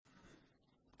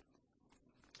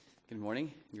Good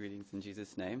morning. Greetings in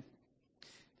Jesus' name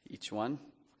to each one.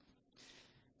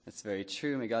 That's very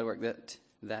true. May God work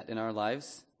that in our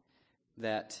lives,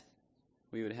 that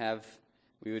we would have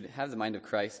the mind of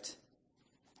Christ,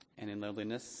 and in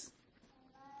lowliness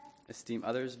esteem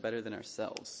others better than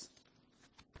ourselves.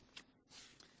 I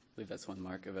believe that's one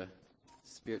mark of a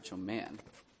spiritual man.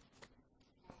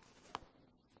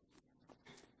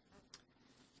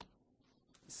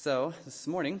 So this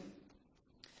morning,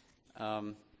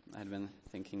 I'd been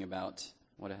thinking about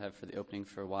what I have for the opening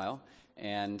for a while,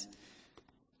 and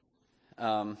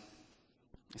I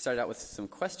started out with some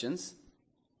questions.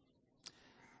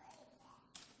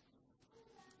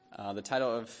 The title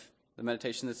of the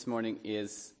meditation this morning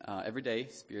is Everyday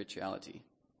Spirituality.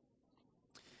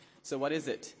 So what is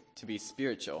it to be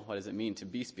spiritual? What does it mean to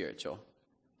be spiritual?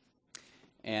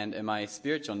 And am I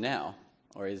spiritual now?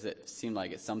 Or does it seem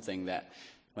like it's something that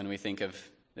when we think of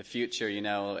the future,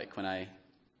 like when I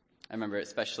remember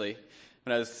especially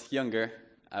when I was younger,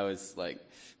 I was like,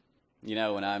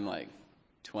 when I'm like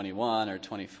 21 or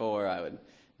 24, I would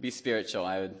be spiritual.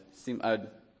 I would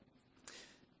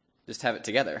just have it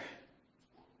together.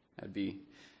 I'd be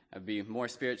more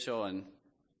spiritual and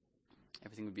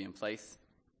everything would be in place.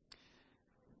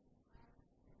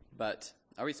 But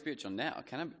are we spiritual now?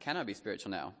 Can I be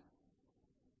spiritual now?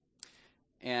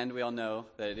 And we all know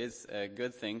that it is a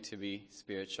good thing to be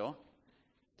spiritual,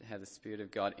 to have the Spirit of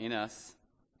God in us.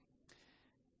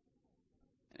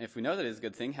 And if we know that it is a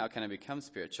good thing, how can I become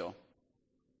spiritual?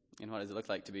 And what does it look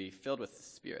like to be filled with the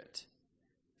Spirit,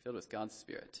 filled with God's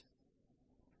Spirit?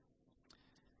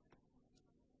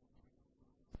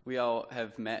 We all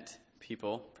have met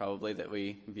people, probably, that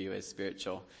we view as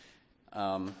spiritual.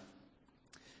 If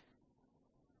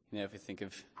we think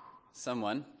of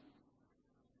someone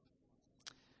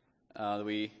that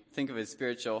we think of as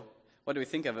spiritual, what do we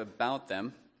think of about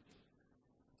them?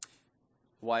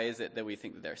 Why is it that we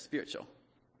think that they're spiritual?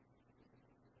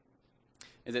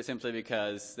 Is it simply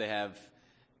because they have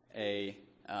a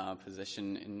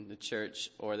position in the church,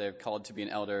 or they're called to be an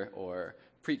elder or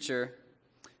preacher,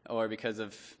 or because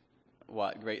of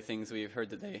what great things we've heard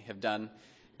that they have done?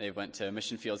 They've went to a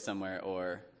mission field somewhere,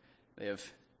 or they have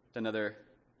done other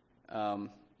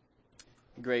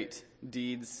great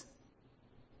deeds.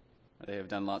 They have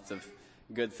done lots of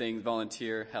good things,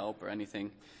 volunteer help, or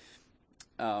anything.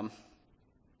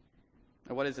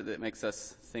 Or what is it that makes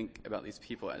us think about these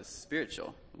people as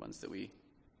spiritual, the ones that we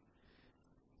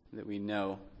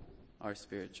know are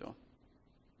spiritual?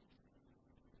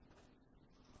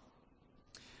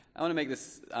 I want to make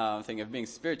this thing of being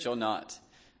spiritual not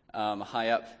a high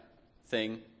up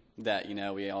thing that,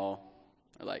 we all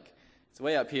are like, it's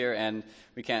way up here and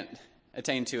we can't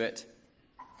attain to it.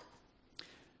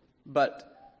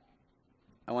 But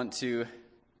I want to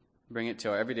bring it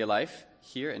to our everyday life,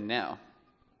 here and now.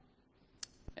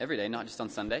 Every day, not just on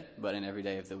Sunday, but in every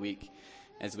day of the week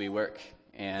as we work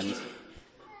and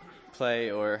play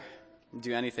or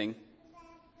do anything.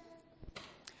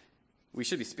 We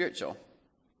should be spiritual.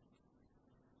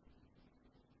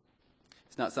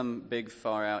 It's not some big,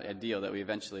 far-out ideal that we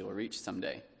eventually will reach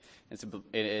someday. It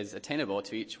is attainable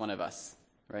to each one of us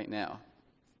right now.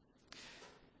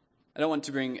 I don't want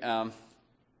to bring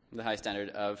the high standard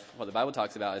of what the Bible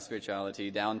talks about as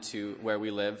spirituality down to where we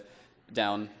live,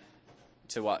 down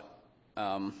to what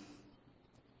I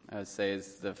would say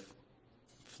is the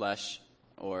flesh,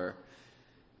 or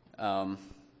I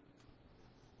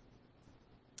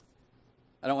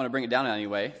don't want to bring it down in any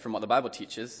way from what the Bible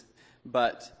teaches,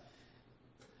 but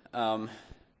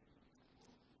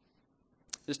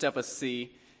just to help us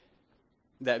see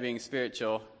that being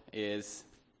spiritual is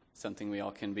something we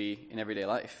all can be in everyday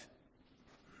life.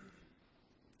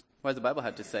 What does the Bible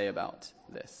have to say about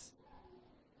this?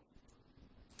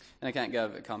 And I can't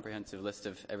give a comprehensive list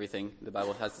of everything the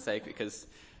Bible has to say, because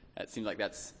it seems like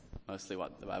that's mostly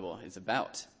what the Bible is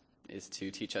about, is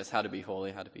to teach us how to be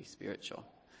holy, how to be spiritual,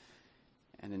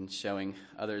 and in showing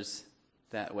others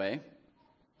that way.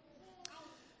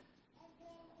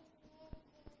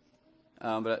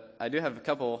 But I do have a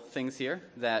couple things here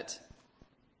that,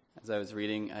 as I was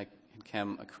reading, I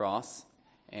came across,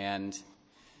 and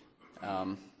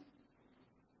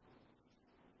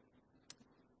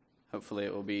hopefully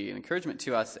it will be an encouragement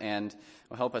to us and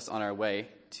will help us on our way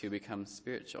to become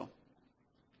spiritual.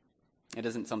 It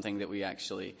isn't something that we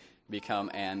actually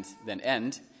become and then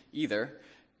end either,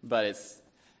 but it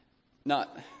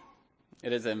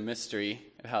is a mystery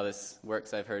of how this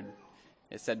works. I've heard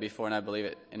it said before, and I believe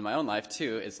it in my own life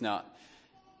too. It's not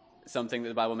something that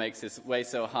the Bible makes this way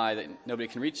so high that nobody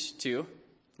can reach to,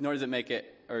 nor does it make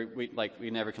it, or we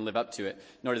never can live up to it,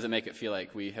 nor does it make it feel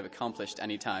like we have accomplished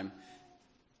any time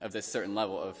of this certain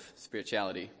level of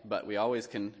spirituality, but we always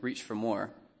can reach for more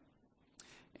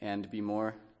and be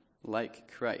more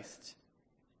like Christ.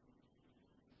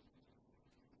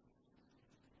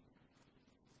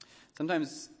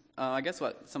 Sometimes, I guess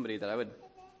what somebody that I would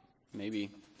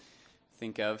maybe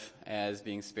think of as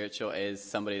being spiritual is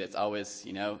somebody that's always,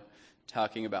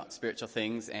 talking about spiritual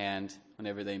things, and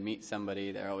whenever they meet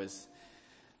somebody, they're always,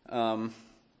 they're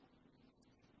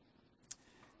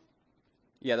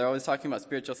always talking about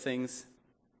spiritual things.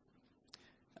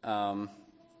 They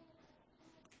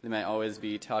might always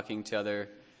be talking to other,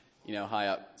 high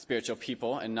up spiritual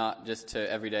people, and not just to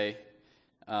everyday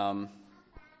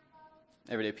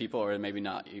people, or maybe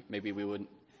not.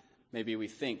 Maybe we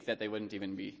think that they wouldn't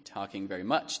even be talking very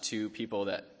much to people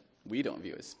that we don't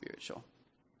view as spiritual.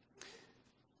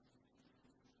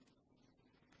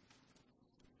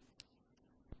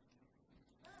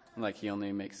 Like he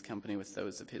only makes company with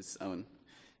those of his own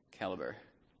caliber,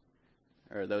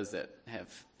 or those that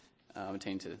have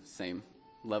attained to the same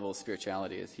level of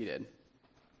spirituality as he did.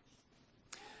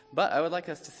 But I would like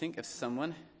us to think of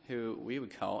someone who we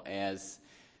would call as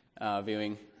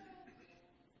viewing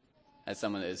as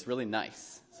someone that is really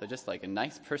nice. So just like a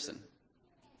nice person.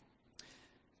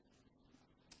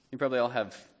 You probably all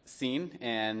have seen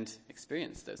and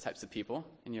experienced those types of people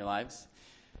in your lives.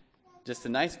 Just a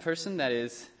nice person that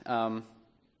is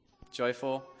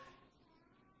joyful.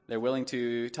 They're willing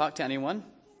to talk to anyone.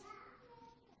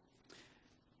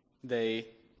 They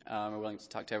are willing to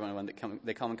talk to everyone that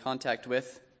they come in contact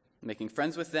with, making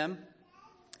friends with them.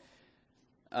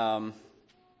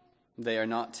 They are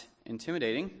not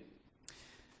intimidating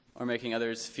or making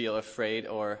others feel afraid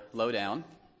or low down.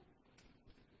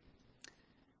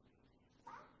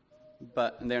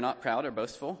 But they're not proud or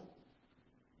boastful.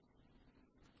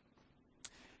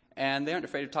 And they aren't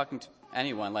afraid of talking to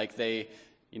anyone. Like they,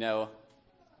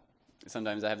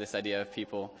 sometimes I have this idea of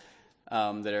people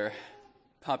that are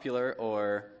popular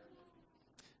or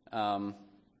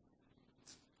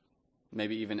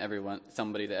maybe even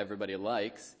somebody that everybody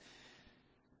likes.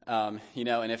 And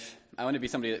if I want to be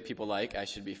somebody that people like, I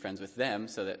should be friends with them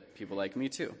so that people like me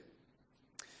too.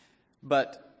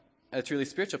 But a truly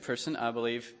spiritual person, I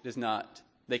believe,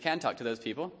 they can talk to those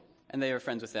people, and they are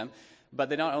friends with them. But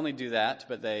they not only do that,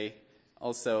 but they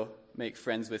also make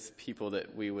friends with people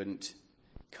that we wouldn't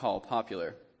call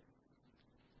popular.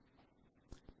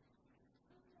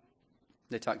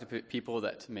 They talk to people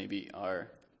that maybe are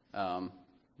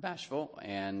bashful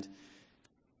and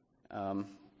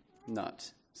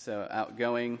not so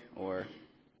outgoing, or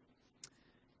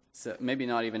so maybe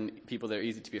not even people that are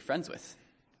easy to be friends with.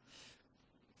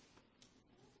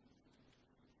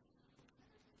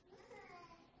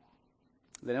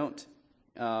 They don't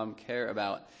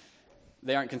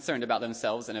they aren't concerned about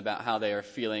themselves and about how they are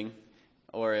feeling,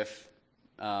 or if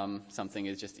something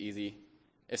is just easy.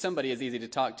 If somebody is easy to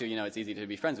talk to, it's easy to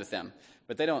be friends with them.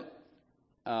 But they don't,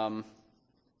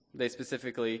 they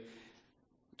specifically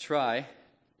try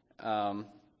and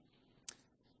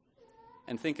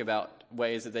think about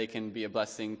ways that they can be a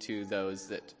blessing to those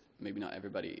that maybe not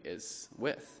everybody is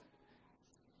with.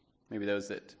 Maybe those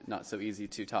that not so easy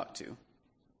to talk to.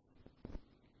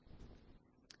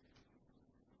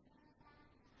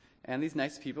 And these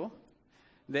nice people,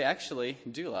 they actually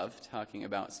do love talking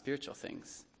about spiritual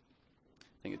things.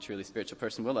 I think a truly spiritual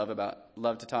person will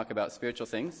love to talk about spiritual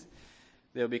things.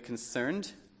 They'll be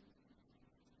concerned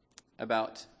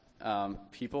about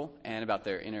people and about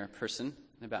their inner person,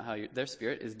 and about how their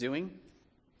spirit is doing.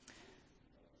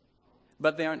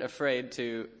 But they aren't afraid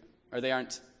to, or they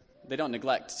don't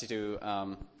neglect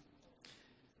to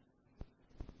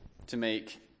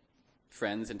make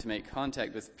friends and to make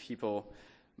contact with people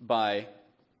by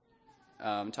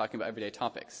talking about everyday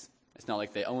topics. It's not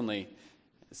like as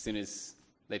soon as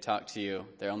they talk to you,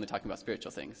 they're only talking about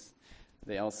spiritual things.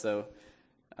 They also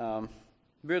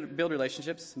build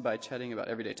relationships by chatting about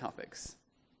everyday topics.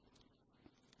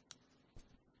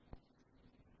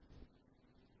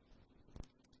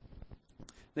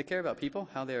 They care about people,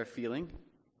 how they are feeling,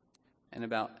 and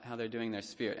about how they're doing their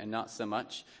spirit, and not so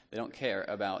much, they don't care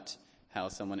about how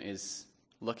someone is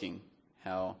looking,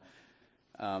 how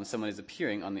someone is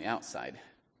appearing on the outside.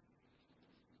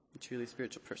 A truly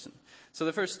spiritual person. So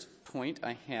the first point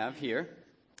I have here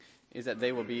is that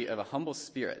they will be of a humble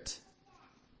spirit.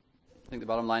 I think the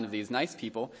bottom line of these nice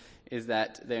people is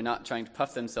that they're not trying to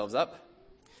puff themselves up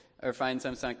or find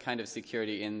some kind of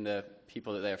security in the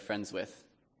people that they are friends with.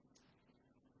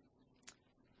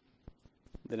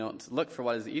 They don't look for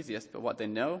what is easiest, but what they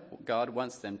know God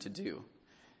wants them to do.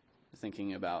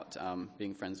 Thinking about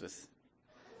being friends with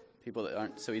people that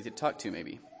aren't so easy to talk to,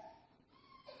 maybe.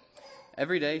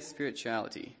 Everyday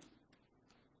spirituality.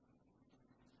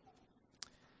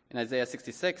 In Isaiah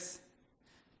 66,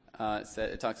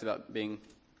 it talks about being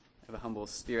of a humble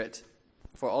spirit.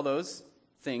 For all those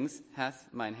things hath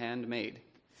mine hand made.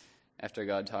 After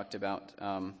God talked about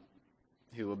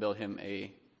who will build him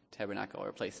a tabernacle or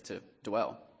a place to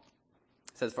dwell.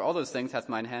 It says, for all those things hath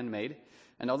mine hand made,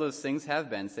 and all those things have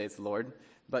been, saith the Lord.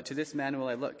 But to this man will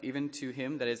I look, even to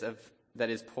him that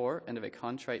is poor and of a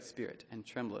contrite spirit, and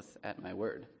trembleth at my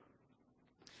word.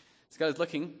 So God is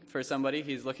looking for somebody.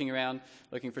 He's looking around,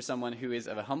 looking for someone who is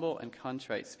of a humble and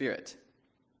contrite spirit.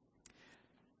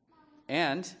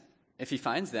 And if he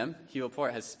finds them, he will pour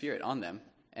out his spirit on them,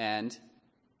 and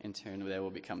in turn they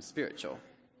will become spiritual.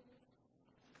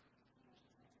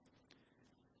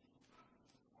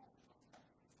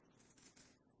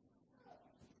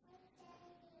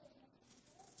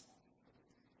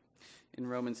 In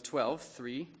Romans 12,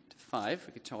 3 to 5,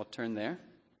 we could all turn there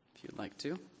if you'd like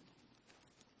to.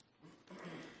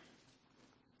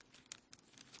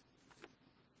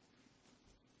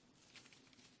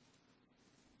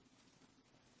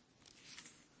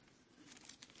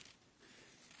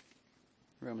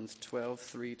 Romans 12,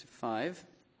 3 to 5.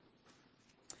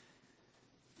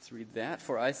 Let's read that.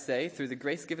 For I say, through the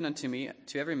grace given unto me,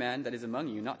 to every man that is among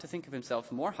you, not to think of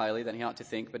himself more highly than he ought to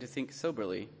think, but to think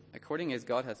soberly, according as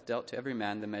God hath dealt to every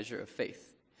man the measure of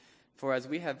faith. For as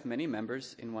we have many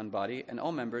members in one body, and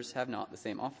all members have not the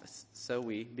same office, so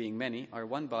we, being many, are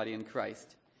one body in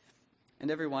Christ, and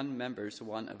every one members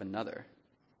one of another.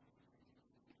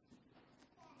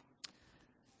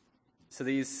 So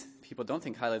these people don't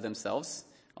think highly of themselves.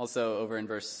 Also, over in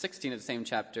verse 16 of the same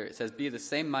chapter, it says, be of the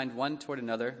same mind one toward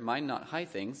another, mind not high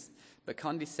things, but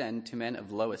condescend to men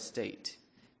of low estate.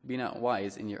 Be not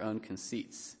wise in your own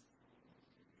conceits.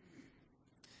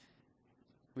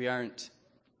 We aren't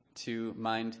to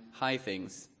mind high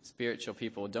things. Spiritual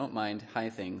people don't mind high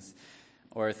things,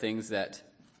 or things that,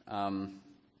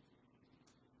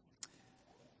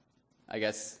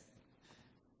 let's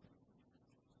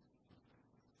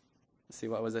see,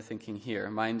 what was I thinking here?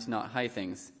 Mind not high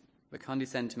things, but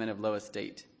condescend to men of low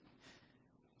estate.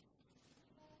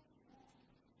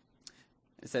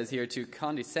 It says here to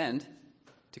condescend,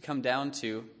 to come down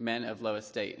to men of low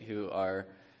estate who are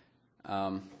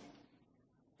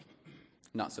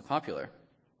not so popular.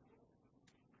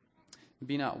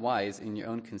 Be not wise in your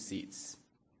own conceits,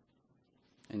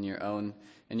 in your own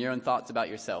thoughts about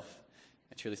yourself.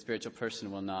 A truly spiritual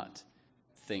person will not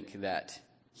think that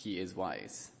he is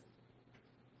wise.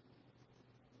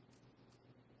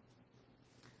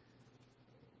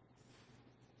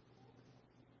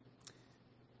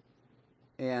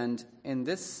 And in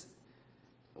this,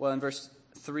 in verse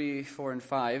 3, 4, and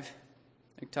 5,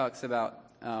 it talks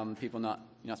about people you're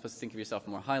not supposed to think of yourself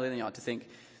more highly than you ought to think,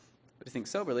 but to think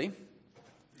soberly.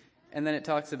 And then it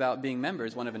talks about being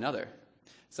members one of another.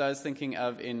 So I was thinking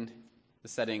of, in the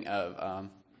setting of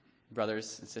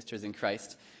brothers and sisters in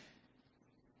Christ,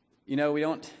 we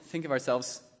don't think of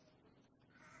ourselves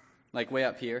like way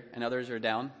up here and others are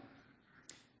down.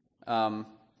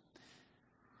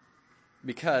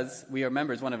 Because we are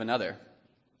members one of another.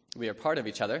 We are part of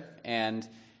each other, and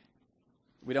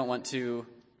we don't want to,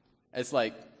 it's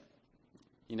like,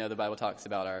 the Bible talks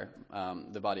about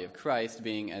the body of Christ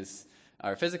being as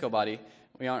our physical body.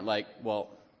 We aren't like,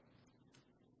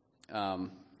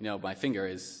 my finger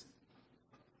is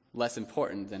less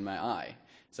important than my eye,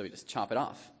 so we just chop it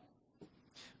off.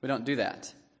 We don't do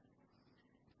that.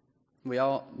 We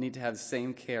all need to have the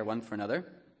same care one for another.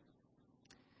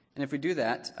 And if we do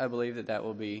that, I believe that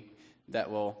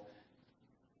will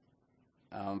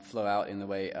flow out in the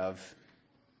way of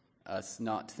us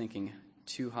not thinking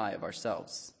too high of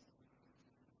ourselves.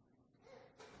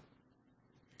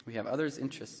 We have others'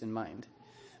 interests in mind.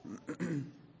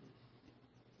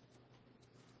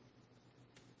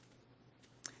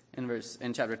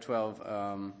 In chapter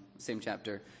 12, same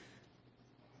chapter,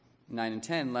 9 and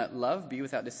 10, let love be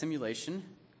without dissimulation,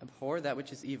 abhor that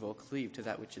which is evil, cleave to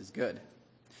that which is good.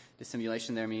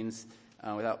 Dissimulation there means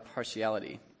without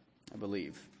partiality, I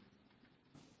believe.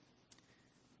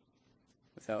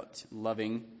 Without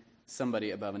loving somebody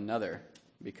above another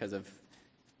because of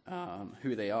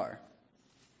who they are.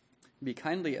 Be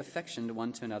kindly affectioned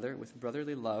one to another with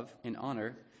brotherly love in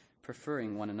honor,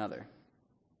 preferring one another.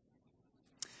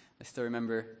 I still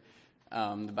remember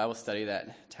the Bible study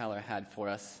that Tyler had for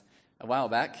us a while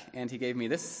back, and he gave me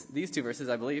these two verses,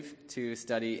 I believe, to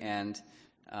study and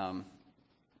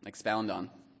expound on.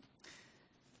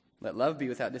 Let love be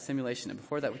without dissimulation, and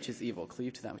abhor that which is evil,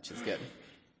 cleave to that which is good.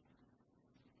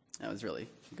 That was really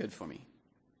good for me.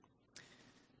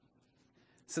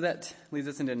 So that leads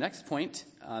us into the next point.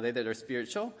 They that are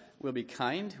spiritual will be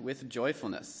kind with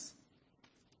joyfulness.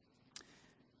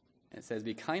 It says,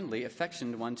 be kindly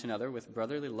affectioned one to another with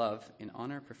brotherly love, in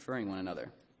honor preferring one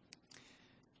another.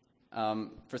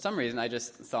 For some reason, I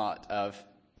just thought of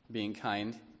being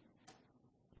kind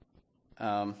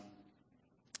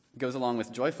goes along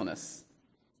with joyfulness.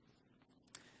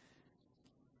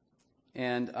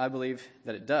 And I believe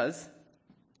that it does.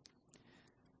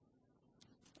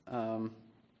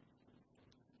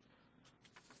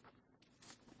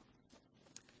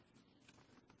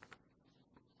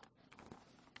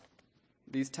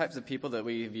 These types of people that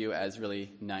we view as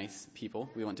really nice people,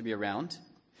 we want to be around,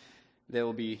 they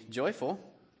will be joyful,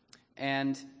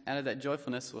 and out of that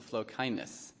joyfulness will flow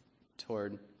kindness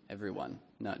toward everyone,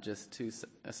 not just to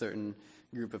a certain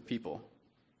group of people.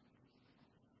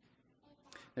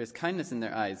 There's kindness in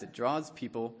their eyes. It draws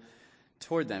people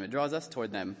toward them. It draws us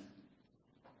toward them.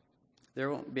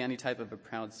 There won't be any type of a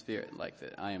proud spirit like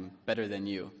that. I am better than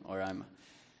you, or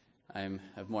I'm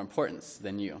of more importance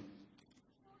than you.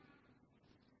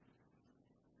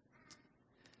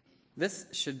 This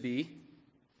should be,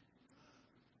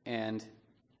 and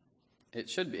it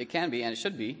should be, it can be, and it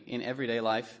should be in everyday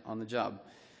life on the job,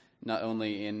 not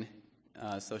only in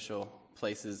social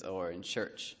places or in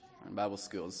church or in Bible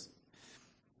schools.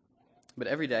 But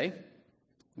every day,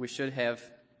 we should have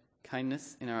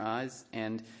kindness in our eyes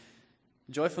and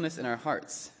joyfulness in our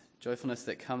hearts, joyfulness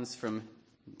that comes from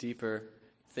deeper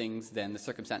things than the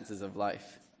circumstances of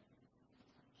life.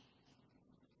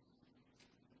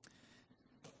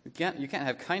 You can't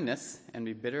have kindness and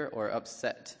be bitter or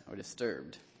upset or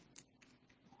disturbed.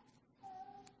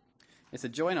 It's the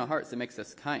joy in our hearts that makes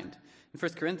us kind. In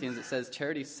 1 Corinthians it says,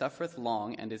 charity suffereth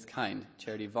long and is kind.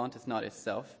 Charity vaunteth not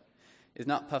itself, is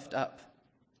not puffed up.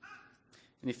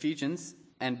 In Ephesians,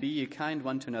 and be ye kind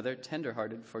one to another,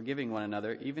 tender-hearted, forgiving one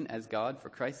another, even as God, for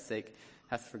Christ's sake,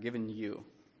 hath forgiven you.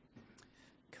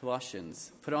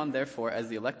 Colossians, put on therefore as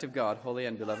the elect of God, holy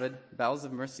and beloved, bowels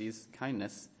of mercies,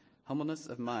 kindness, humbleness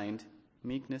of mind,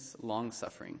 meekness,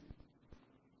 long-suffering.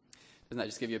 Doesn't that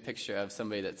just give you a picture of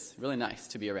somebody that's really nice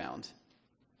to be around?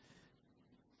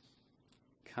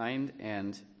 Kind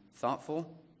and thoughtful,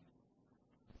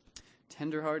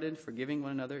 tender-hearted, forgiving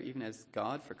one another, even as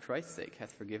God, for Christ's sake,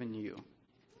 hath forgiven you.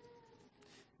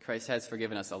 Christ has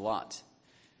forgiven us a lot,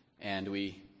 and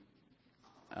we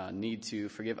need to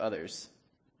forgive others.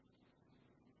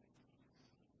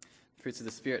 The fruits of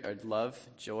the Spirit are love,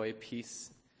 joy,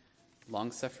 peace,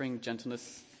 long-suffering,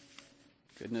 gentleness,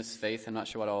 goodness, faith. I'm not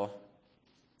sure what all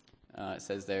it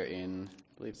says there in,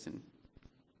 I believe it's in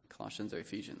Colossians or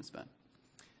Ephesians, but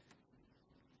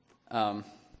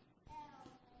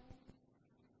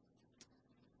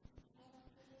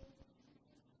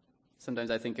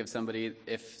sometimes I think if somebody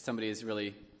is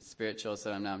really spiritual,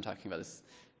 so now I'm talking about this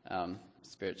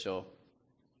spiritual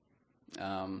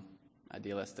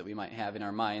idealist that we might have in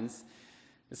our minds,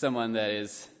 someone that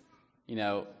is,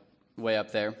 way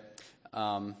up there.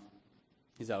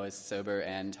 He's always sober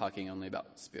and talking only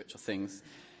about spiritual things.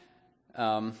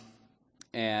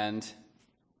 And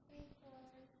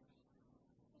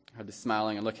hardly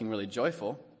smiling and looking really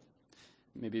joyful,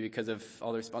 maybe because of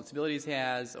all the responsibilities he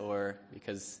has or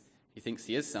because he thinks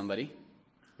he is somebody.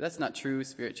 But that's not true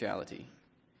spirituality.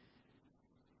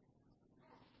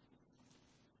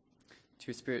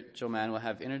 True spiritual man will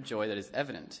have inner joy that is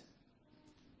evident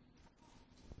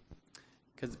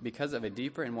because of a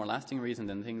deeper and more lasting reason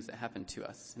than things that happen to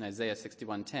us. In Isaiah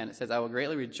 61:10, it says, I will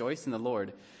greatly rejoice in the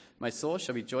Lord. My soul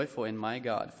shall be joyful in my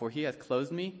God, for he hath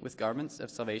clothed me with garments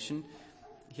of salvation.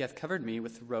 He hath covered me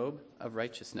with the robe of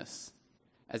righteousness.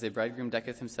 As a bridegroom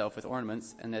decketh himself with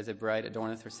ornaments, and as a bride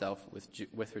adorneth herself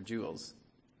with her jewels.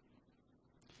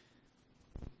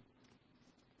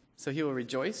 So he will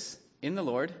rejoice in the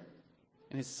Lord,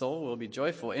 and his soul will be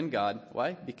joyful in God.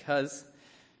 Why? Because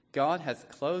God hath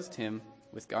clothed him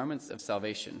with garments of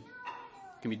salvation.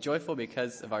 We can be joyful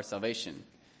because of our salvation.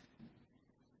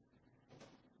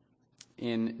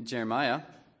 In Jeremiah,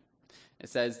 it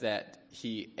says that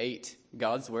he ate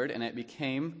God's word, and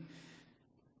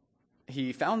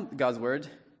he found God's word,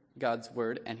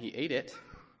 and he ate it,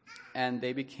 and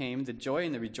they became the joy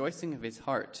and the rejoicing of his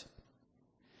heart,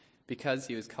 because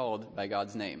he was called by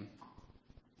God's name.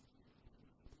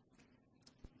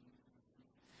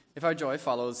 If our joy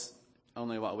follows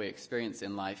only what we experience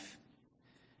in life,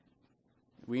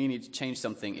 we need to change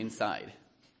something inside.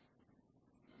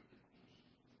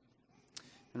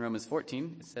 In Romans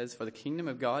 14, it says, for the kingdom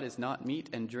of God is not meat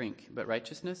and drink, but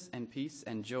righteousness and peace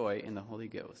and joy in the Holy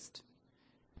Ghost.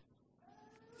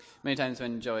 Many times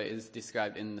when joy is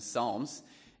described in the Psalms,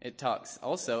 it talks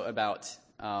also about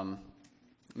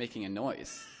making a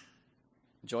noise.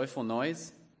 Joyful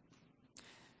noise.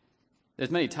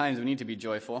 There's many times we need to be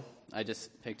joyful. I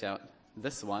just picked out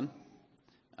this one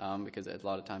because a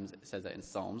lot of times it says that in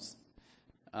Psalms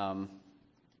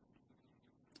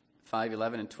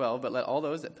 5:11 and 12. But let all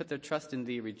those that put their trust in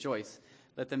thee rejoice.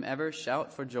 Let them ever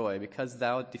shout for joy because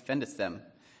thou defendest them.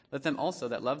 Let them also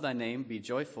that love thy name be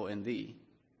joyful in thee.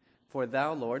 For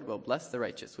thou, Lord, wilt bless the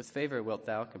righteous. With favor wilt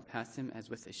thou compass him as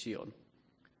with a shield.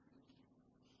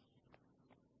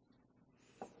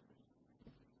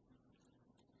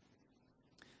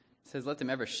 It says, let them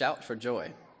ever shout for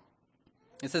joy.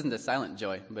 This isn't a silent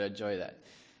joy, but a joy that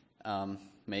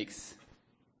makes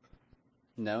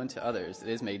known to others. It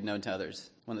is made known to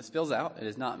others. When it spills out, it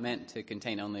is not meant to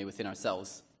contain only within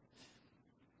ourselves.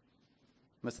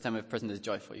 Most of the time, if a person is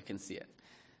joyful, you can see it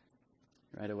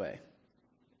right away.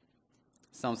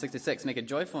 Psalm 66, make a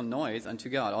joyful noise unto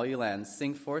God, all ye lands.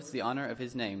 Sing forth the honor of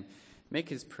his name. Make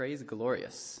his praise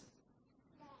glorious.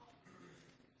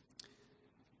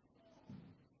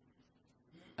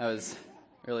 I was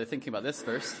really thinking about this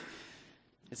verse.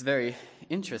 It's very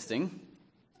interesting.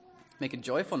 Make a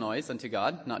joyful noise unto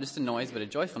God, not just a noise, but a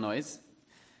joyful noise.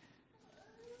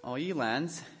 All ye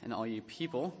lands and all ye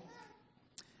people.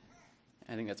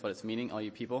 I think that's what it's meaning, all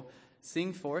you people.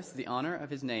 Sing forth the honor of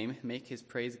his name, make his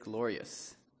praise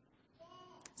glorious.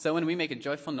 So when we make a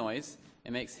joyful noise,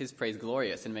 it makes his praise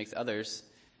glorious and makes others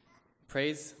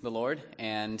praise the Lord,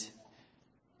 and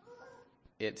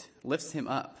it lifts him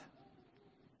up,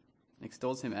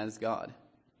 extols him as God.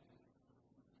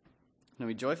 When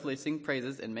we joyfully sing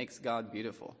praises, it makes God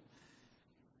beautiful.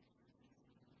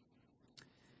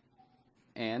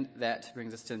 And that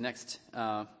brings us to the next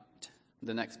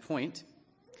point,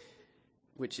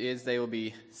 which is they will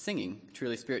be singing.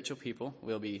 Truly spiritual people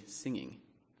will be singing.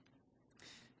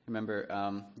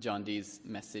 Remember John Dee's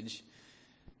message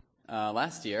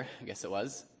last year, I guess it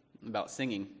was, about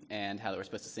singing and how we're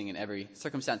supposed to sing in every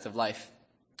circumstance of life,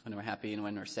 when we're happy and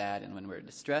when we're sad and when we're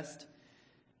distressed.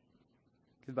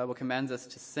 The Bible commands us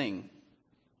to sing.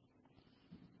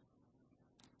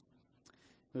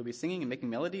 We'll be singing and making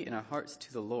melody in our hearts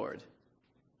to the Lord.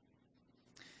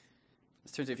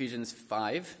 Let's turn to Ephesians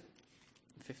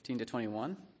 5:15 to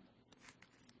 21.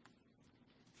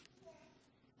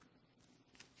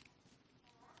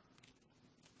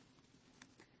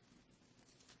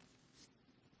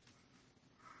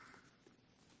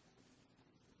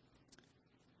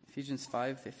 Ephesians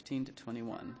 5:15 to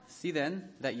 21. See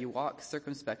then that you walk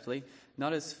circumspectly,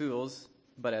 not as fools,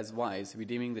 but as wise,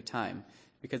 redeeming the time,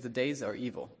 because the days are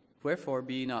evil. Wherefore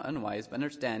be ye not unwise, but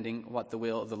understanding what the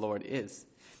will of the Lord is.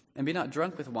 And be not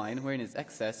drunk with wine, wherein is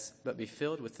excess, but be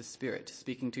filled with the Spirit,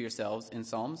 speaking to yourselves in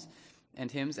psalms and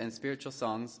hymns and spiritual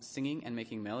songs, singing and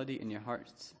making melody in your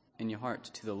heart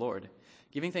to the Lord,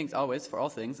 giving thanks always for all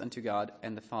things unto God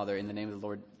and the Father in the name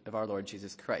of our Lord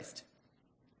Jesus Christ.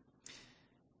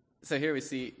 So here we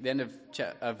see the end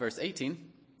of verse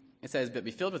 18. It says, but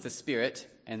be filled with the Spirit,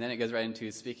 and then it goes right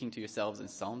into speaking to yourselves in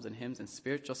psalms and hymns and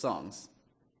spiritual songs.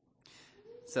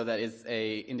 So that is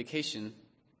a indication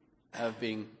of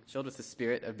being filled with the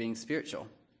Spirit, of being spiritual,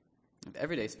 of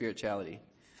everyday spirituality.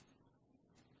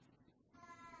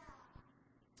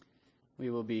 We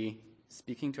will be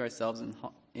speaking to ourselves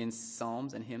in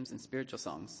psalms and hymns and spiritual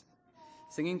songs,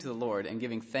 singing to the Lord and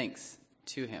giving thanks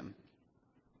to him.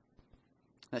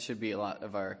 That should be a lot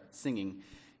of our singing,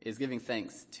 is giving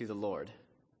thanks to the Lord.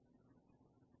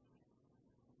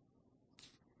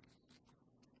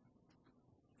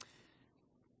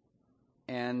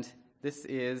 And this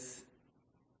is,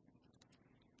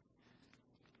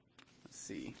 let's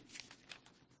see.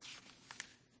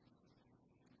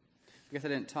 I guess I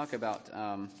didn't talk about,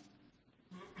 I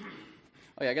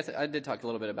guess I did talk a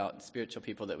little bit about spiritual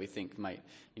people that we think might,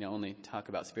 only talk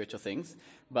about spiritual things.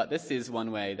 But this is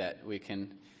one way that we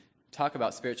can talk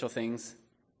about spiritual things.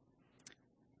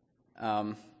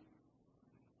 A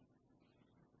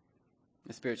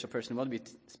spiritual person will be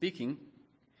speaking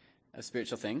of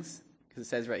spiritual things, because it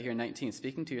says right here in 19,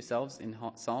 speaking to yourselves in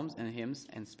psalms and hymns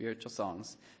and spiritual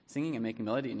songs, singing and making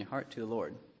melody in your heart to the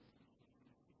Lord.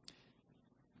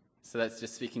 So that's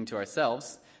just speaking to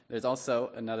ourselves. There's also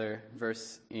another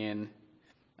verse in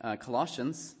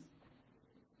Colossians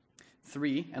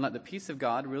 3, and let the peace of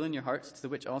God rule in your hearts, to the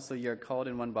which also ye are called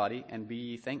in one body, and be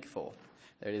ye thankful.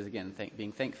 There it is again,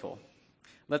 being thankful.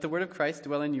 Let the word of Christ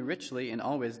dwell in you richly in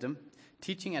all wisdom,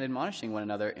 teaching and admonishing one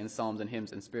another in psalms and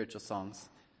hymns and spiritual songs,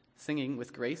 singing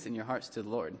with grace in your hearts to the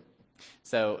Lord.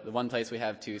 So the one place we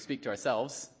have to speak to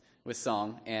ourselves with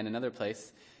song, and another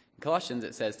place, in Colossians,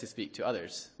 it says to speak to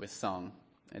others with song,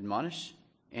 admonish,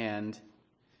 and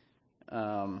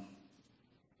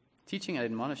teaching and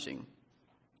admonishing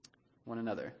one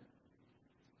another.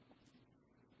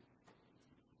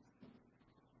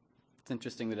 It's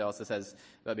interesting that it also says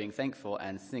about being thankful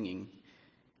and singing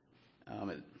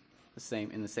in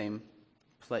the same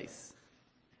place.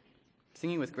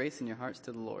 Singing with grace in your hearts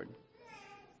to the Lord.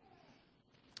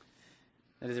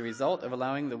 That is a result of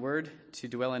allowing the word to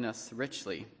dwell in us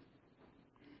richly.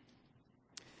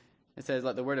 It says,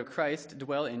 let the word of Christ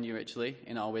dwell in you richly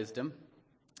in all wisdom,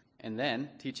 and then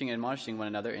teaching and admonishing one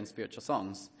another in spiritual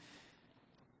songs.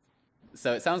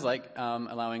 So it sounds like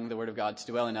allowing the word of God to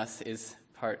dwell in us is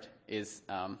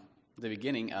the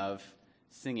beginning of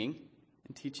singing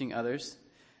and teaching others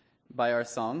by our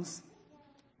songs.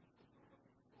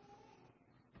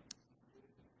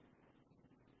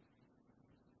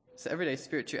 So everyday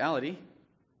spirituality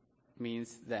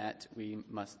means that we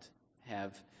must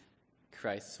have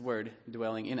Christ's word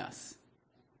dwelling in us.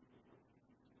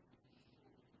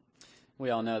 We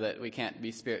all know that we can't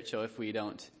be spiritual if we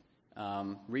don't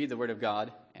read the word of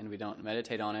God and we don't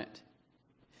meditate on it.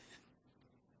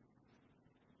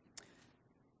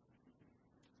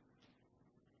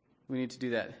 We need to do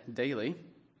that daily.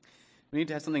 We need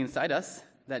to have something inside us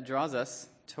that draws us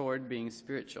toward being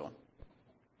spiritual.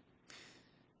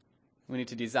 We need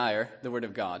to desire the word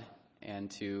of God and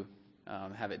to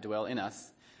have it dwell in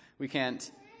us. We can't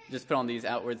just put on these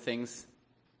outward things,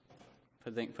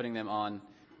 putting them on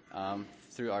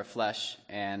through our flesh,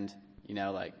 and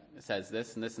like it says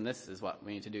this and this and this is what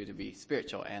we need to do to be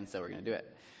spiritual, and so we're going to do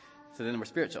it. So then we're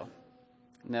spiritual.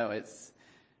 No, it's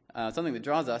something that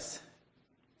draws us.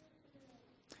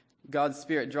 God's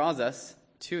Spirit draws us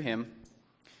to Him,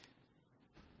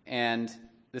 and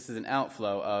this is an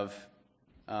outflow of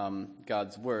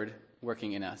God's Word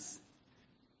working in us.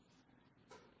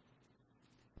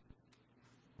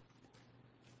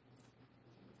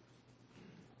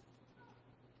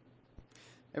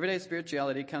 Everyday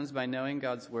spirituality comes by knowing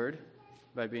God's Word,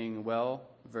 by being well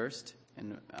versed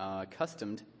and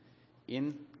accustomed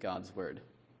in God's Word.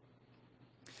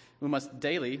 We must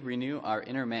daily renew our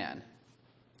inner man.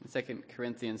 In 2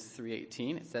 Corinthians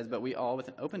 3:18, it says, but we all with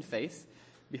an open face,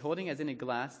 beholding as in a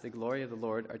glass the glory of the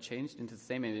Lord, are changed into the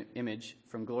same image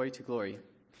from glory to glory,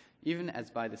 even as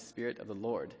by the Spirit of the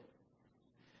Lord.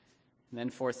 And then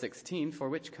 4:16, for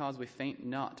which cause we faint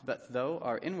not, but though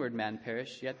our inward man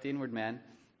perish, yet the inward man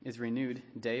is renewed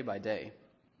day by day. I'm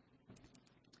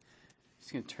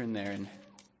just going to turn there and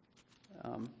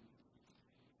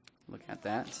look at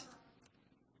that.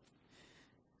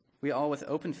 We all with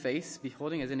open face,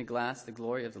 beholding as in a glass the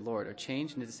glory of the Lord, are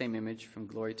changed into the same image from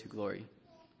glory to glory,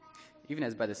 even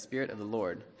as by the Spirit of the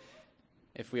Lord.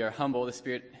 If we are humble, the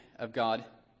Spirit of God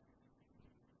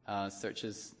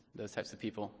searches those types of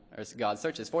people, or God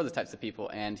searches for those types of people,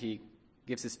 and He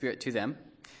gives His Spirit to them.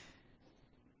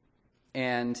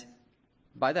 And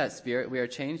by that Spirit, we are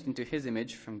changed into His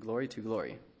image from glory to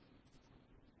glory.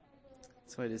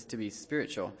 That's what it is to be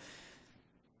spiritual.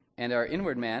 And our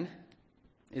inward man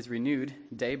is renewed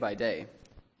day by day.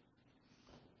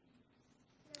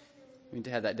 We need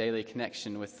to have that daily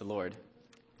connection with the Lord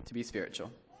to be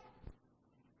spiritual.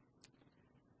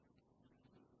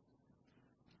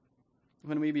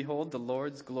 When we behold the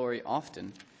Lord's glory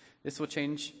often, this will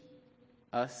change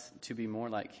us to be more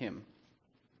like Him.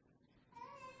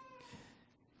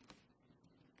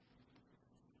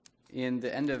 In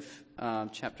the end of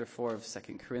chapter 4 of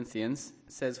 2 Corinthians,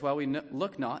 it says, while we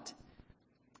look not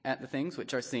at the things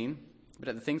which are seen, but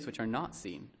at the things which are not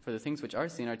seen. For the things which are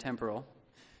seen are temporal,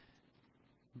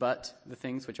 but the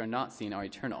things which are not seen are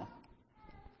eternal.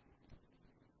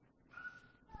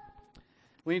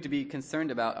 We need to be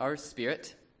concerned about our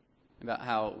spirit, about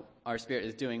how our spirit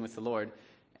is doing with the Lord,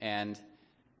 and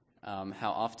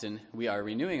how often we are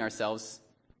renewing ourselves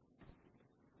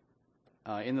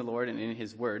in the Lord and in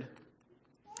His Word,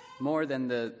 more than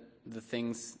the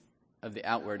things of the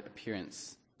outward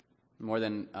appearance, more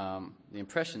than the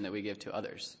impression that we give to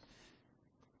others.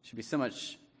 Should be so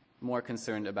much more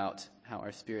concerned about how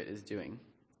our spirit is doing.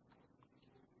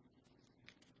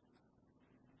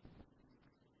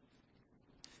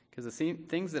 Because the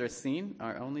things that are seen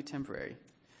are only temporary,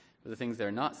 but the things that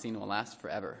are not seen will last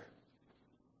forever.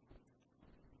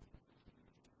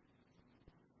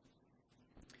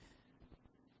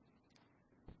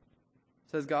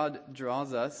 So as God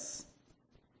draws us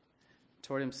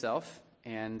toward Himself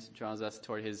and draws us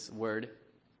toward His Word,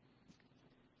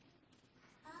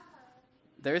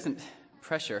 there isn't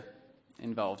pressure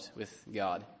involved with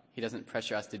God. He doesn't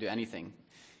pressure us to do anything.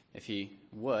 If He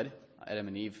would, Adam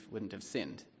and Eve wouldn't have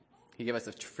sinned. He gave us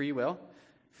a free will,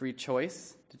 free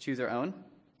choice to choose our own.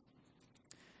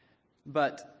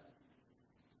 But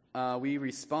we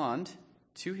respond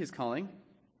to his calling.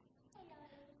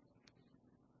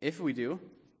 If we do,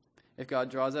 if God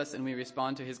draws us and we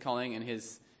respond to his calling and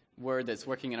his word that's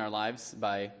working in our lives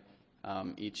by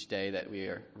each day that we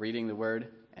are reading the word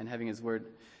and having his word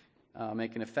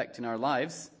make an effect in our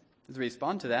lives, as we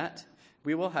respond to that,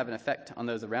 we will have an effect on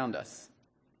those around us.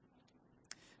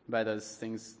 By those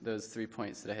things, those 3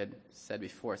 points that I had said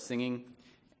before, singing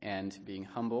and being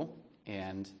humble,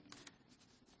 and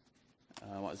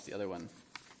what was the other one?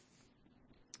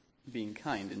 Being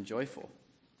kind and joyful.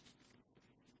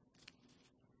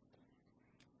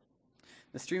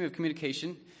 The stream of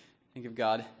communication, think of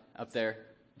God up there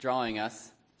drawing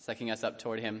us, sucking us up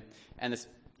toward him, and the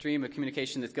stream of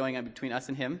communication that's going on between us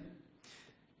and him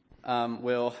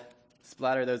will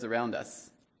splatter those around us,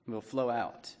 will flow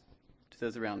out to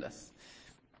those around us.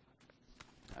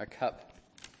 Our cup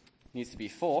needs to be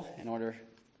full in order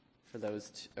for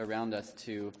those around us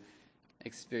to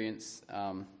experience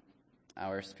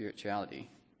our spirituality.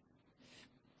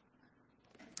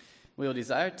 We will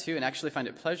desire to and actually find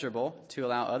it pleasurable to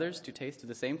allow others to taste of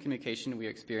the same communication we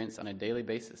experience on a daily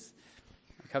basis.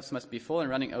 Our cups must be full and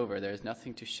running over. There is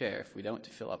nothing to share if we don't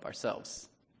fill up ourselves.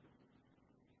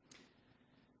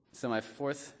 So my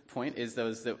fourth point is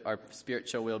those that are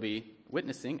spiritual will be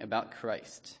witnessing about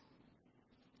Christ.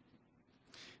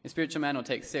 A spiritual man will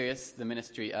take serious the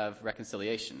ministry of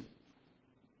reconciliation.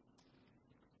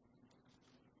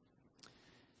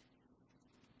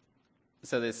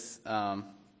 So this,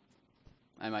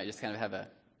 I might just kind of have a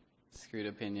screwed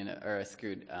opinion or a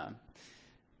screwed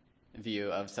view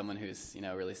of someone who's,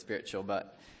 really spiritual,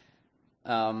 but,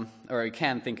 or we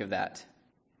can think of that,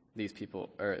 these people,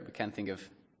 or we can think of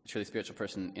a truly spiritual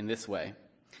person in this way.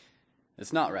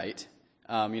 It's not right.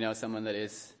 Someone that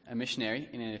is a missionary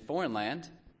in a foreign land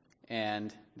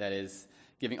and that is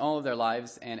giving all of their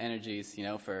lives and energies,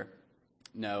 for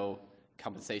no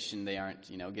compensation. They aren't,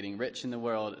 getting rich in the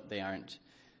world. They aren't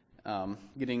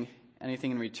getting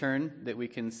anything in return that we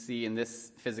can see in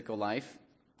this physical life.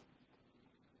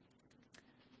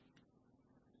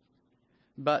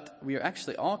 But we are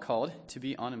actually all called to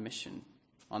be on a mission,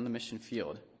 on the mission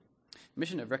field.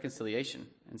 Mission of reconciliation.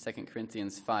 In 2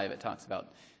 Corinthians 5, it talks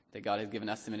about that God has given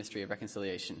us the ministry of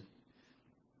reconciliation.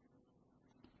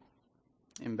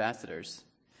 Ambassadors.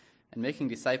 And making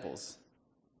disciples.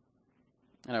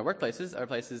 And our workplaces are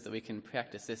places that we can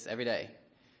practice this every day.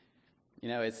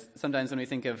 It's sometimes when we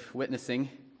think of witnessing,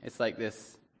 it's like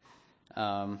this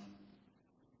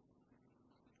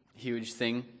huge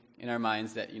thing in our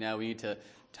minds that, we need to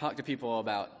talk to people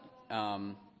about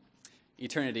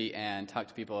eternity and talk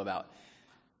to people about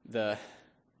the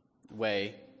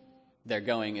way they're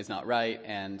going is not right,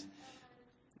 and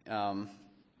they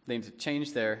need to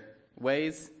change their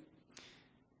ways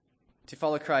to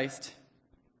follow Christ,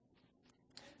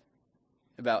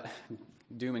 about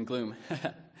doom and gloom.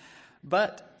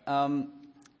 But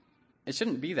it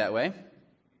shouldn't be that way.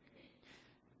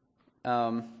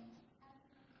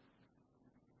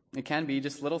 It can be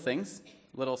just little things,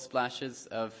 little splashes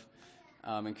of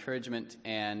encouragement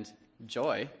and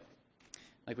joy,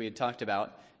 like we had talked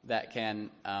about, that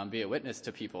can be a witness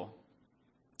to people.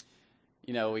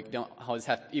 We don't always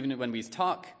have, even when we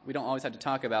talk, we don't always have to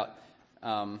talk about,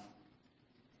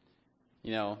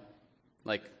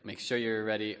 like, make sure you're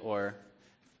ready, or,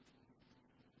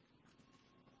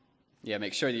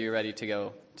 make sure that you're ready to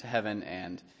go to heaven,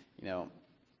 and, you're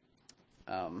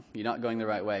not going the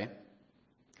right way.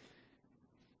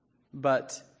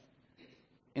 But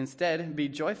instead, be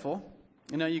joyful.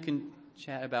 You can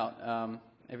chat about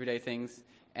everyday things,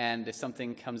 and if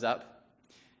something comes up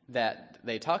that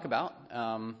they talk about,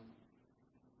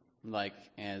 like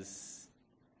as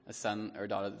a son or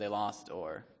daughter that they lost,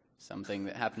 or something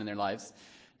that happened in their lives,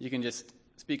 you can just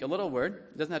speak a little word.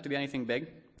 It doesn't have to be anything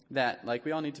big. That, like,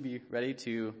 we all need to be ready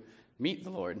to meet the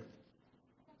Lord.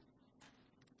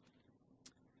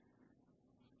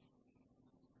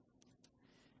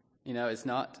 It's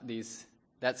not these.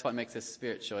 That's what makes us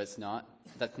spiritual. That's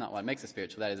not what makes us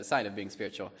spiritual. That is a side of being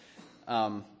spiritual.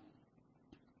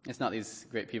 It's not these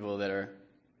great people that are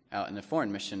out in a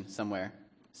foreign mission somewhere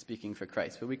speaking for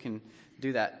Christ, but we can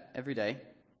do that every day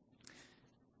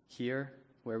here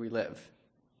where we live.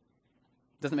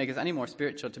 It doesn't make us any more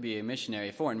spiritual to be a missionary,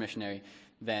 a foreign missionary,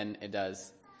 than it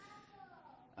does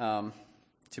to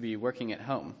be working at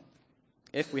home,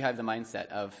 if we have the mindset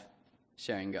of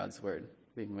sharing God's word,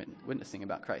 being witnessing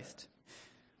about Christ.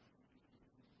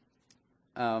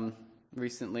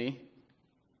 Recently,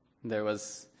 there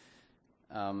was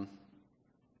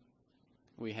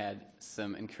we had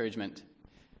some encouragement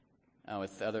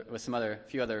with a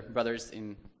few other brothers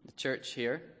in the church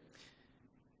here.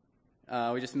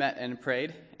 We just met and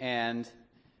prayed, and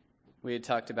we had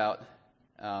talked about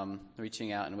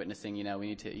reaching out and witnessing. We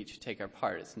need to each take our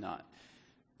part. It's not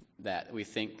that we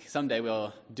think someday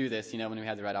we'll do this, when we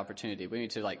have the right opportunity. We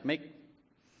need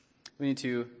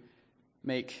to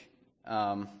make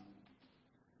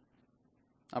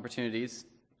opportunities,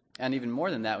 and even more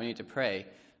than that, we need to pray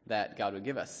that God would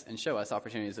give us and show us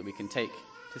opportunities that we can take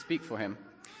to speak for him.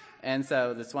 And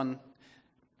so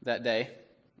that day,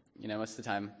 most of the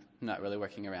time, I'm not really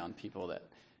working around people that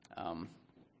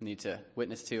need to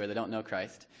witness to or they don't know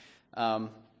Christ. So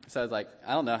I was like,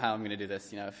 I don't know how I'm going to do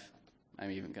this, if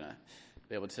I'm even going to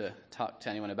be able to talk to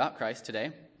anyone about Christ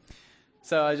today.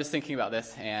 So I was just thinking about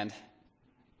this, and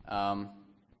I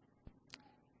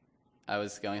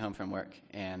was going home from work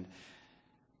and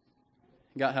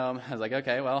got home. I was like,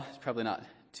 okay, well, it's probably not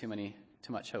too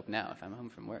much hope now. If I'm home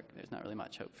from work, there's not really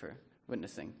much hope for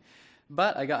witnessing.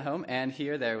 But I got home, and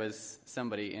there was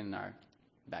somebody in our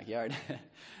backyard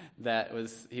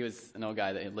he was an old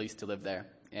guy that used to live there,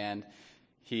 and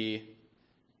he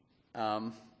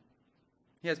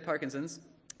has Parkinson's,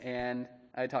 and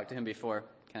I talked to him before,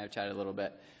 kind of chatted a little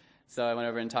bit. So I went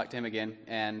over and talked to him again,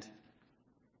 and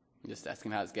just asked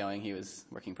him how it's going. He was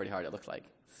working pretty hard, it looked like,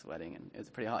 sweating, and it was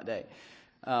a pretty hot day.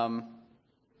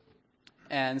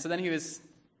 And so then I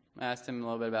asked him a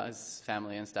little bit about his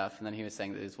family and stuff, and then he was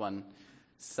saying that his one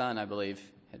son, I believe,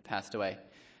 had passed away.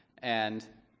 And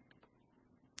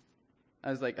I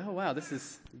was like, oh, wow, this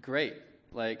is great.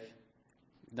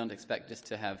 Don't expect just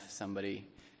to have somebody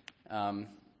come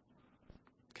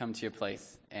to your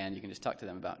place and you can just talk to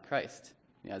them about Christ.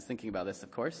 I was thinking about this,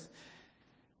 of course.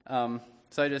 So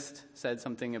I just said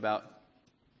something about,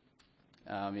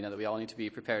 that we all need to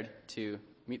be prepared to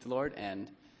meet the Lord and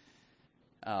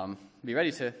be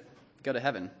ready to go to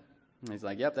heaven. And he's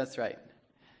like, yep, that's right.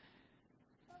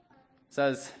 So I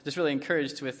was just really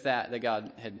encouraged with that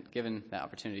God had given that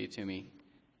opportunity to me.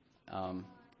 And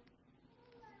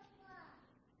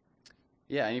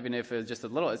even if it was just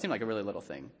it seemed like a really little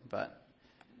thing. But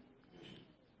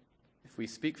if we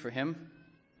speak for him,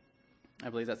 I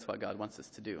believe that's what God wants us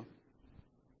to do.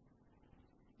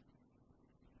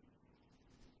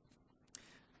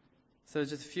 So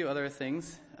there's just a few other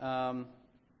things that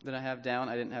I have down.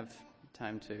 I didn't have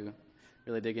time to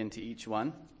really dig into each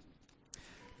one.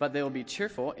 But they will be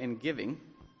cheerful in giving.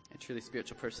 A truly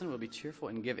spiritual person will be cheerful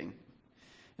in giving.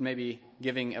 It may be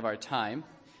giving of our time.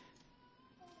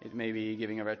 It may be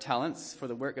giving of our talents for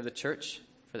the work of the church,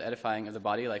 for the edifying of the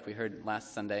body, like we heard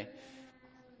last Sunday.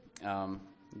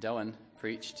 Doan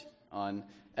preached on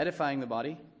edifying the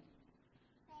body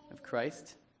of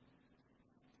Christ.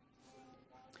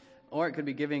 Or it could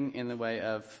be giving in the way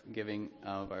of giving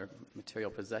of our material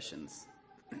possessions,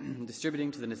 distributing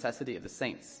to the necessity of the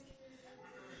saints.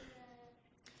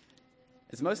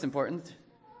 It's most important,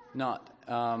 not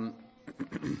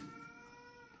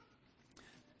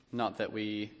that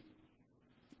we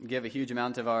give a huge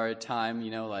amount of our time,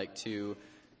 to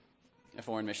a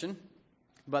foreign mission,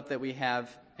 but that we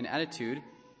have an attitude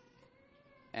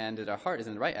and that our heart is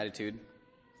in the right attitude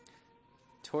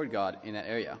toward God in that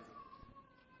area.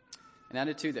 An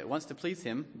attitude that wants to please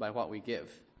him by what we give,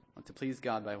 wants to please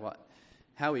God by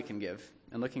how we can give,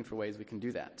 and looking for ways we can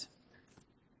do that.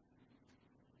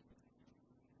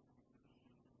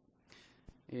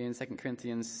 In 2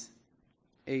 Corinthians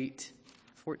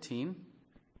 8:14,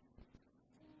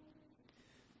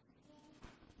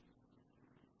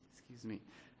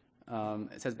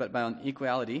 it says, but by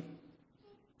equality,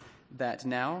 that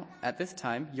now, at this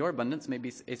time, your abundance may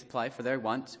be a supply for their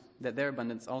want, that their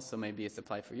abundance also may be a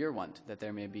supply for your want, that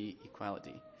there may be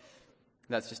equality.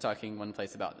 That's just talking one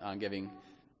place about giving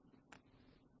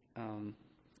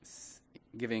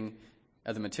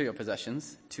of the material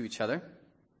possessions to each other.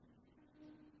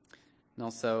 And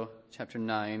also, chapter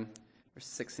 9, verse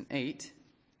 6 and 8.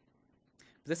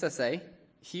 This I say,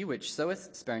 he which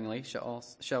soweth sparingly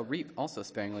shall reap also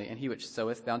sparingly, and he which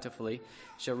soweth bountifully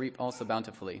shall reap also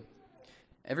bountifully.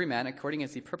 Every man according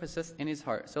as he purposeth in his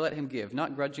heart, so let him give,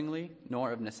 not grudgingly,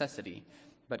 nor of necessity,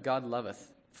 but God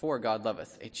loveth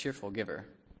a cheerful giver.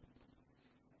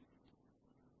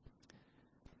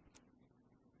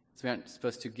 So we aren't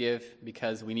supposed to give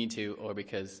because we need to, or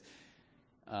because,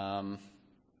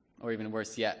 or even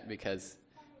worse yet, because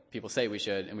people say we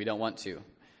should and we don't want to,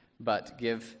 but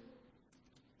give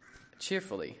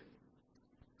cheerfully.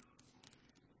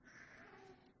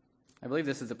 I believe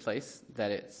this is a place that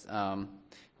it's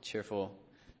cheerful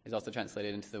is also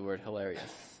translated into the word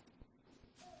hilarious.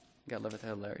 God loveth a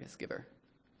hilarious giver.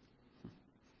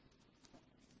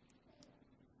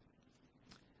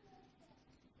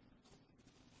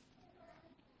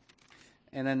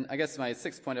 And then I guess my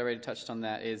sixth point, I already touched on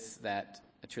that, is that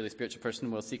a truly spiritual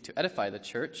person will seek to edify the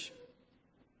church.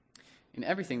 In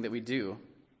everything that we do,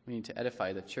 we need to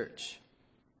edify the church.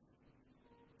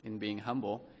 In being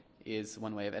humble is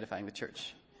one way of edifying the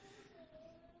church.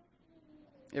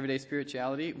 Everyday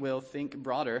spirituality will think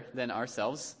broader than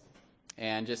ourselves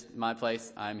and just my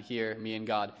place, I'm here, me and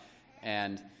God,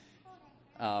 and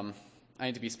I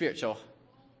need to be spiritual.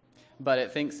 But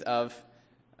it thinks of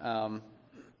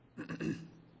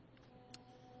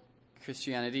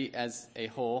Christianity as a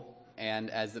whole and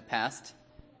as the past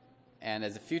and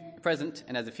as a present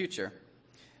and as a future.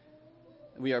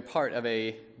 We are part of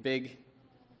a big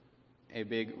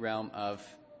realm of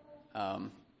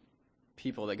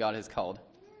people that God has called.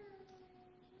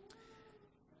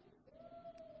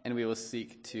 And we will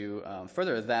seek to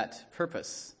further that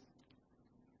purpose,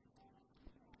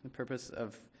 the purpose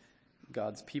of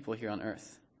God's people here on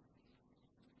earth.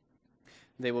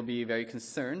 They will be very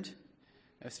concerned,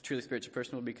 a truly spiritual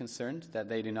person will be concerned that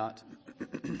they do not,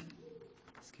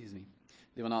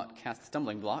 they will not cast a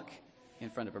stumbling block in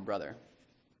front of a brother.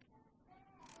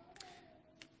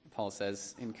 Paul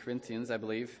says in Corinthians, I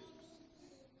believe,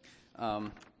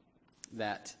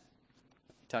 that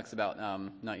talks about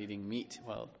not eating meat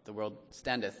while the world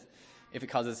standeth, if it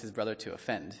causes his brother to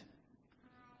offend.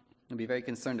 He'll be very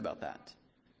concerned about that.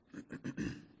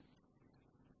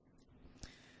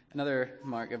 Another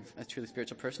mark of a truly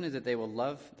spiritual person is that they will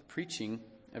love the preaching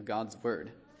of God's word.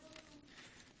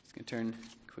 Just going to turn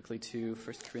quickly to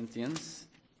 1 Corinthians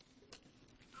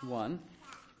 1.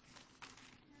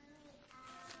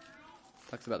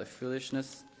 Talks about the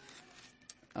foolishness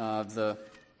of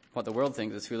what the world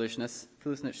thinks is foolishness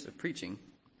of preaching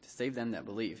to save them that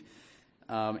believe.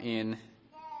 In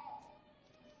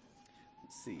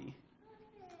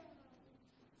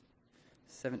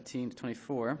 17 to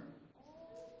 24.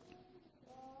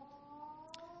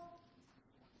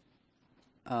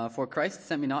 For Christ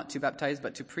sent me not to baptize,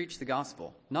 but to preach the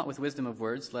gospel, not with wisdom of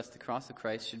words, lest the cross of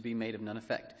Christ should be made of none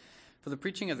effect. For the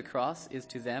preaching of the cross is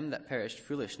to them that perished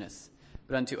foolishness,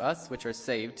 but unto us which are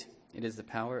saved it is the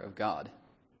power of God.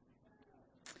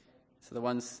 So the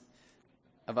ones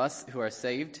of us who are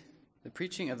saved, the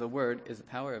preaching of the word is the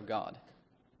power of God.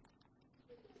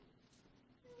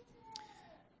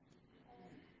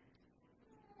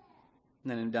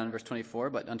 And then down in verse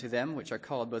 24, but unto them which are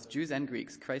called, both Jews and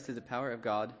Greeks, Christ is the power of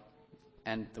God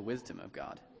and the wisdom of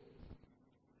God.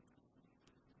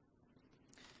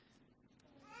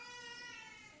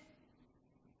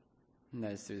 And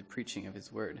that is through the preaching of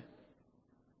his word.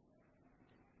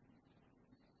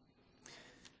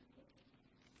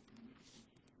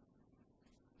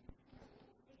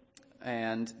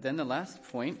 And then the last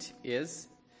point is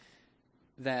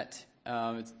that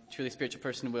a truly spiritual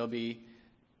person will be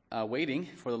waiting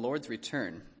for the Lord's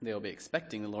return. They will be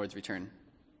expecting the Lord's return.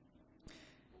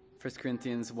 1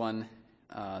 Corinthians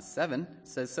 1:7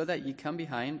 says, so that ye come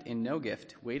behind in no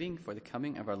gift, waiting for the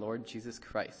coming of our Lord Jesus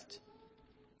Christ.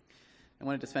 I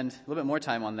wanted to spend a little bit more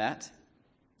time on that.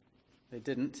 They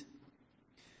didn't.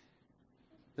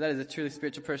 But that is a truly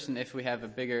spiritual person if we have a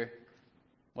bigger,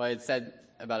 well, I had said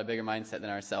about a bigger mindset than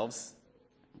ourselves.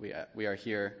 We are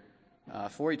here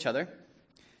for each other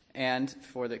and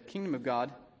for the kingdom of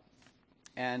God.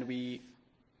 And we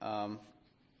are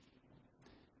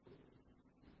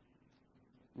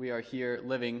here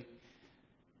living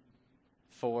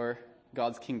for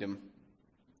God's kingdom,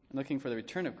 looking for the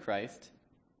return of Christ,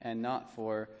 and not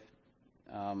for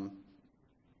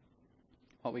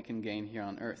what we can gain here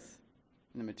on earth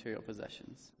in the material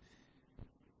possessions.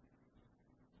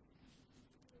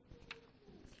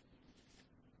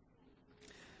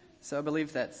 So I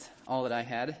believe that's all that I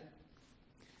had.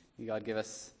 May God give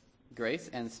us grace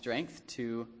and strength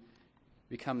to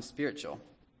become spiritual.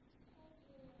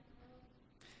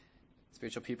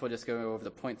 Spiritual people, just go over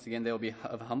the points again. They will be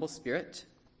of a humble spirit.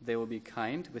 They will be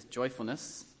kind with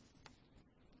joyfulness.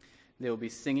 They will be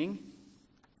singing.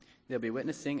 They will be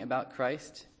witnessing about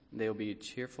Christ. They will be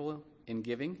cheerful in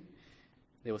giving.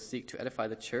 They will seek to edify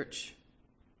the church.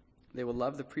 They will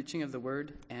love the preaching of the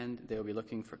word, and they will be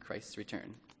looking for Christ's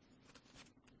return.